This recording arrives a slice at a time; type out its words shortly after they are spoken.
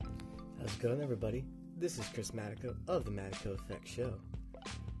How's it going, everybody? This is Chris Matico of the Matico Effect Show.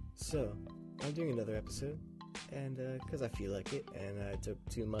 So, I'm doing another episode, and because I feel like it, and I took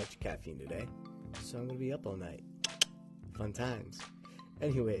too much caffeine today, so I'm going to be up all night. Fun times.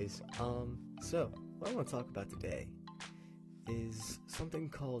 Anyways, so, what I want to talk about today is something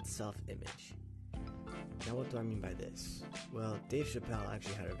called self-image. Now, what do I mean by this? Well, Dave Chappelle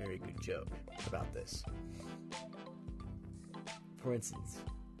actually had a very good joke about this. For instance,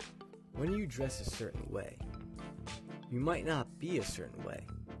 when you dress a certain way, you might not be a certain way,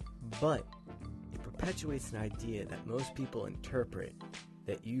 but it perpetuates an idea that most people interpret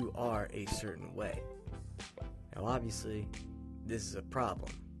that you are a certain way. Now, obviously, this is a problem.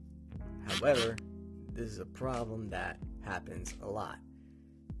 However, this is a problem that happens a lot,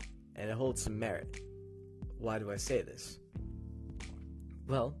 and it holds some merit. Why do I say this?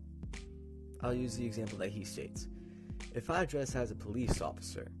 Well, I'll use the example that he states. If I dress as a police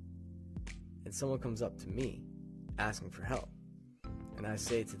officer, and someone comes up to me asking for help, and I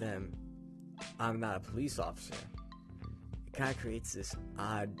say to them, I'm not a police officer, it kind of creates this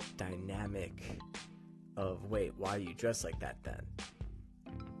odd dynamic of, wait, why do you dress like that then?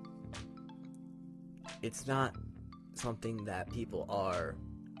 It's not something that people are,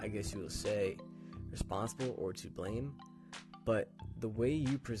 I guess you will say, responsible or to blame, but the way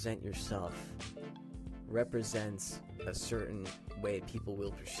you present yourself represents a certain way people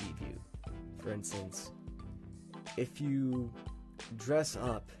will perceive you. For instance, if you dress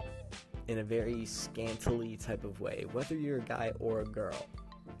up in a very scantily type of way, whether you're a guy or a girl,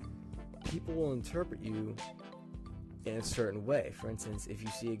 people will interpret you in a certain way. For instance, if you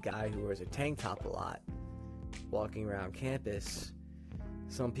see a guy who wears a tank top a lot walking around campus,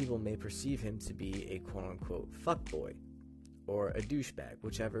 some people may perceive him to be a quote-unquote fuckboy or a douchebag,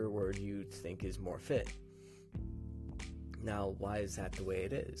 whichever word you think is more fit. Now, why is that the way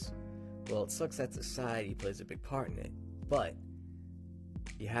it is? Well, it sucks that society plays a big part in it, but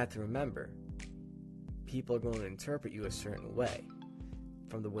you have to remember, people are going to interpret you a certain way.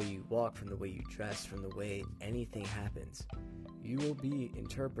 From the way you walk, from the way you dress, from the way anything happens, you will be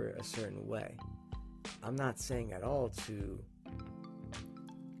interpreted a certain way. I'm not saying at all to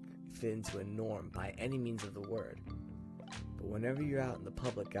fit into a norm by any means of the word, but whenever you're out in the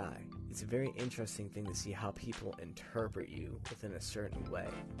public eye, it's a very interesting thing to see how people interpret you within a certain way,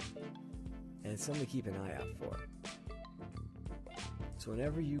 and it's something to keep an eye out for. So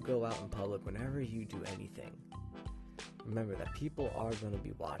whenever you go out in public, whenever you do anything, remember that people are going to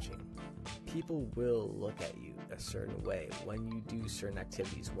be watching. People will look at you a certain way when you do certain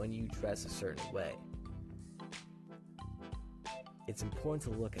activities, when you dress a certain way. It's important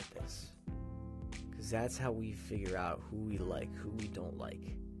to look at this, because that's how we figure out who we like, who we don't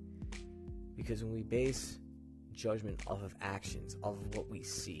like. Because when we base judgment off of actions, off of what we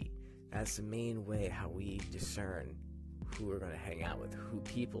see, that's the main way how we discern who we're going to hang out with, who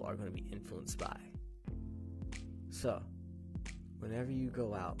people are going to be influenced by. So, whenever you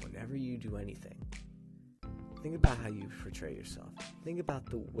go out, whenever you do anything, think about how you portray yourself. Think about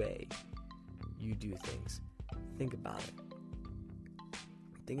the way you do things. Think about it.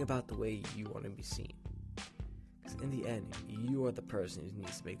 Think about the way you want to be seen. Because in the end, you are the person who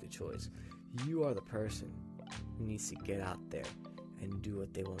needs to make the choice. You are the person who needs to get out there and do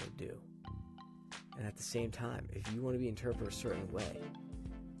what they want to do. And at the same time, if you want to be interpreted a certain way,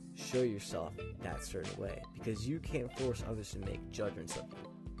 show yourself that certain way. Because you can't force others to make judgments of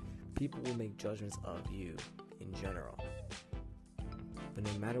you. People will make judgments of you in general. But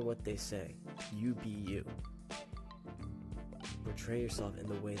no matter what they say, you be you. Portray yourself in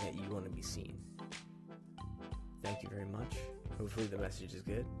the way that you want to be seen. Thank you very much. Hopefully the message is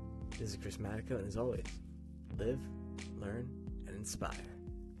good. This is Chris Matico, and as always, live, learn, and inspire.